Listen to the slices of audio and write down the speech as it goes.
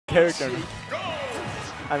character.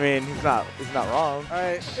 I mean, he's not wrong. All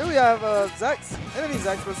right, here we have Zex, NME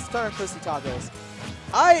Zex versus Turnip CrispyTacoz.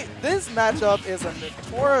 This matchup is a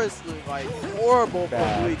notoriously horrible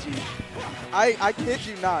for Luigi. I kid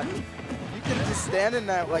you not. You can just stand in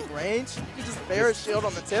that range. You can just bear a shield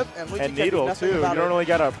on the tip, and Luigi And can do needle nothing too. You about don't it. really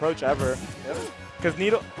gotta approach ever. Yep. Because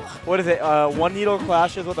needle, what is it? One needle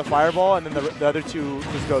clashes with a fireball, and then the other two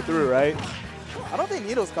just go through, right? I don't think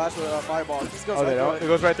needles clash with a fireball. It just goes Oh, right they through don't. it. It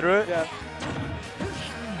goes right through it. Yeah.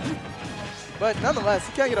 But nonetheless,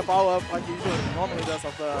 he can't get a follow-up like he normally does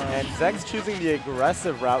off the... And Zek's choosing the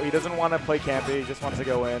aggressive route. He doesn't want to play campy. He just wants to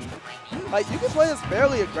go in. You can play this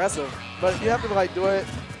fairly aggressive, but you have to do it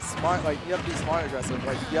smart. You have to be smart aggressive.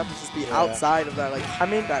 You have to just be outside of that I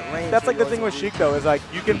mean, that range. that's the thing with Sheik though, is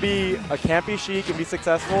you can be a campy Sheik and be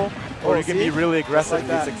successful, or you can be really aggressive and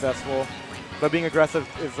be successful. But being aggressive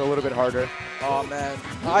is a little bit harder. Oh man,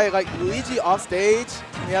 Luigi off stage.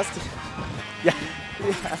 He has to. Yeah.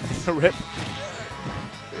 Rip.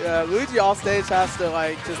 Yeah, Luigi off stage has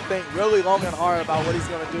to just think really long and hard about what he's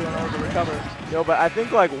gonna do in order to recover. Yo, but I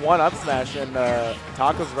think one up smash and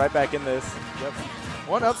Taco's right back in this. Yep.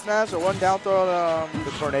 One up smash or one down throw.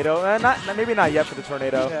 The tornado. Maybe not yet for the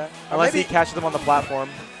tornado. Yeah. Unless he catches them on the platform.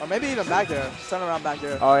 Or maybe even back there. Turn around back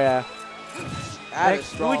there. Oh yeah. That is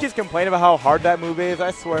strong. Luigi's complaining about how hard that move is.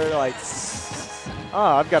 I swear,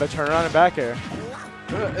 I've got to turn around and back air.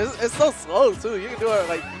 It's so slow too. You can do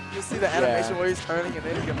it you see the animation where he's turning and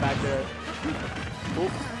then he can back there.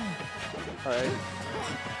 Oop. All right.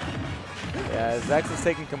 Yeah, Zex is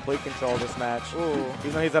taking complete control of this match. Ooh.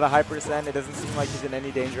 Even though he's at a high percent, it doesn't seem like he's in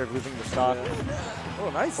any danger of losing the stock. Oh,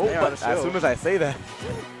 nice. But as soon as I say that.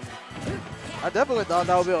 I definitely thought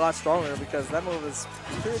that would be a lot stronger because that move is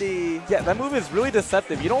pretty... Yeah, that move is really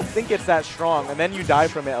deceptive. You don't think it's that strong, and then you die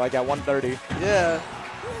from it at 130. Yeah.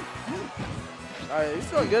 All right, he's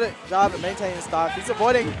doing a good job at maintaining stock. He's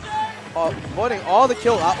avoiding all the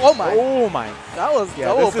kill. Oh my. Oh my. That was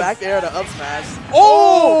double back air to up smash.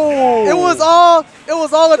 Oh! It was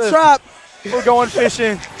all a trap. We're going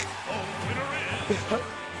fishing.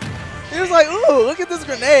 He was like, ooh, look at this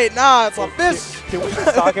grenade. Nah, it's a fish. Can we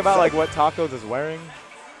just talk about what Tacoz is wearing?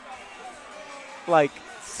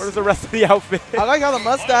 Where's the rest of the outfit? I like how the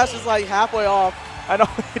mustache is halfway off. I know,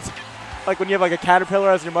 it's when you have a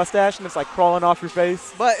caterpillar as your mustache and it's crawling off your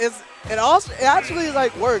face. But it actually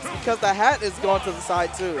works because the hat is going to the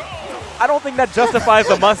side too. I don't think that justifies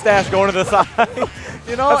the mustache going to the side.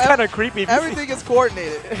 You know, that's kind of creepy. Everything is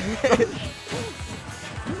coordinated.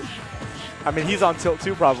 I mean, he's on tilt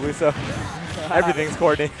too probably, so everything's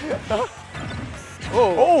coordinated.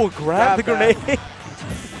 Oh, grab the grenade.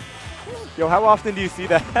 Yo, how often do you see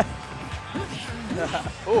that?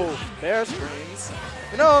 Oh, fair screens.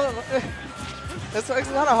 You know, it's kind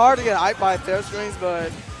of hard to get hyped by fair screens,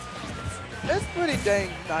 but it's pretty dang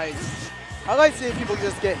nice. I like seeing people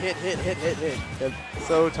just get hit. Yep.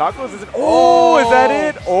 So Tacoz isn't. Oh, is that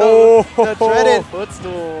it? Oh, the dreaded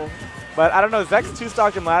footstool. But I don't know. Zex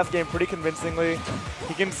 2-stocked him last game pretty convincingly.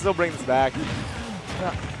 He can still bring this back.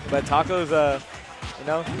 But Tacoz, he's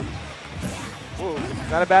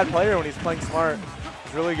not a bad player when he's playing smart.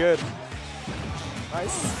 He's really good.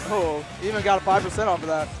 Nice. Oh, even got a 5% off of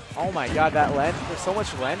that. Oh my God, that land. There's so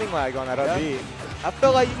much landing lag on that up B. I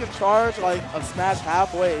feel like you can charge a smash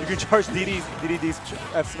halfway. You can charge DDD's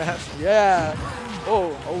F smash. Yeah.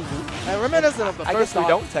 Oh. And reminiscent of the I first guess we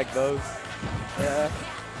don't tech those. Yeah.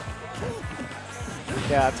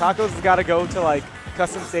 Yeah, Tacoz has got to go to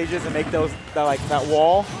custom stages and make those that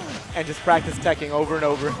wall and just practice teching over and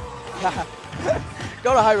over.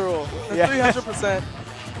 Go to Hyrule. Yeah. 300%.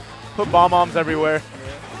 Put bomb-bombs everywhere.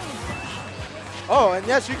 Oh, and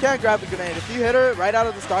yes, you can grab the grenade. If you hit her right out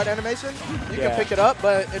of the start animation, you can pick it up,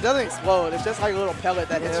 but it doesn't explode. It's just a little pellet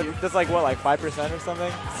that hits you. Just 5% or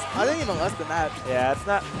something? I think even less than that. Yeah, it's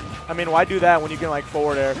not. I mean, why do that when you can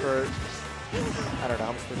forward air for? I don't know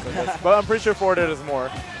how much this is, but I'm pretty sure forward air does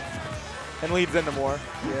more and leads into more.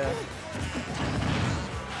 Yeah.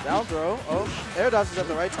 Down throw. Oh, air dodges at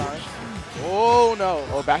the right time. Oh no.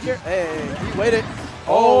 Oh, back here. Hey, he waited.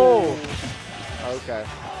 Oh. Okay.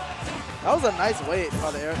 That was a nice wait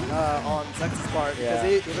by the air on Zex's part because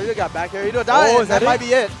Yeah. he really got back here. He do a dive. Oh, that might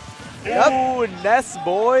be it. Ooh, Ness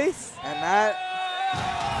boys. And that.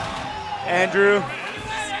 Andrew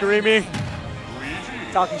screaming,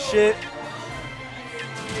 talking shit.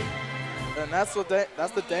 And that's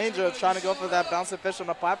the danger of trying to go for that bouncing fish on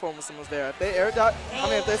the platform when someone's there. If they air dodge,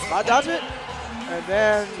 if they spot dodge it, and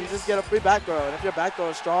then you just get a free back throw. And if your back throw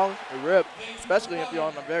is strong, you rip, especially if you're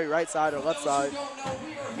on the very right side or left side.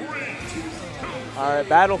 All right,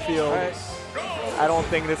 Battlefield. All right. I don't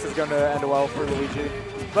think this is going to end well for Luigi.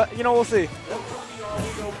 But, you know, we'll see.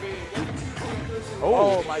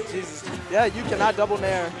 Oh my Jesus. Yeah, you cannot double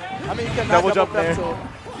nair. I mean, you cannot Double jump nair.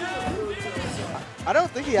 I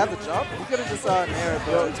don't think he had the jump. He could have just naired.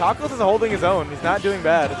 Yo, Tacoz is holding his own. He's not doing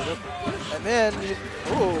bad. And then,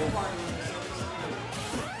 ooh.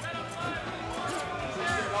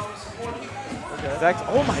 Okay.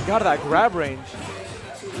 Oh my god, that grab range.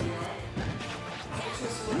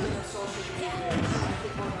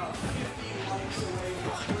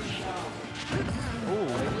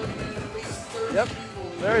 Yep,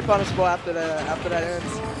 very punishable after that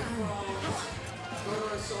ends.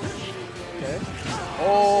 Okay.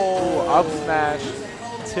 Oh, up smash,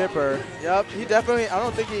 tipper. Yep, he definitely. I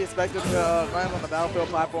don't think he expected to land on the Battlefield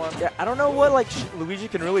platform. Yeah, I don't know what like Luigi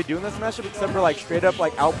can really do in this matchup except for like straight up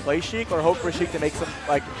like outplay Sheik or hope for Sheik to make some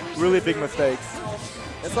like really big mistakes.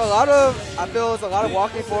 It's a lot of. I feel it's a lot of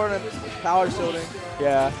walking forward and power shielding.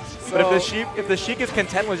 Yeah. So, but if the Sheik is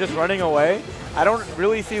content with just running away, I don't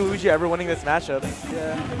really see Luigi ever winning this matchup.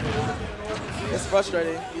 Yeah. It's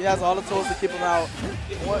frustrating. He has all the tools to keep him out.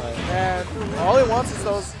 And all he wants is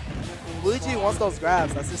those. Luigi wants those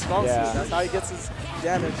grabs. That's his strong suit. That's how he gets his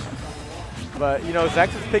damage. But, you know,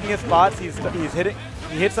 Zex is picking his spots. He's hitting.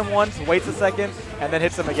 He hits him once, waits a second, and then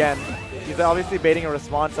hits him again. He's obviously baiting a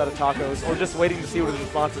response out of Tacoz, or just waiting to see what his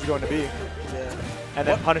response is going to be. Yeah. And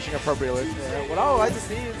then punishing appropriately. Yeah, what I would like to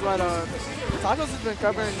see is that Tacoz has been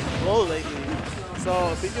covering low lately.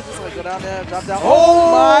 So if he could just like go down there, drop down.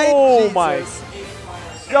 Oh my!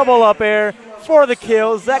 Double up air for the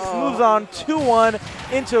kill. Zex moves on 2-1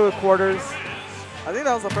 into the quarters. I think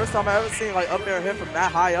that was the first time I ever seen like up air hit from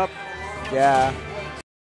that high up. Yeah.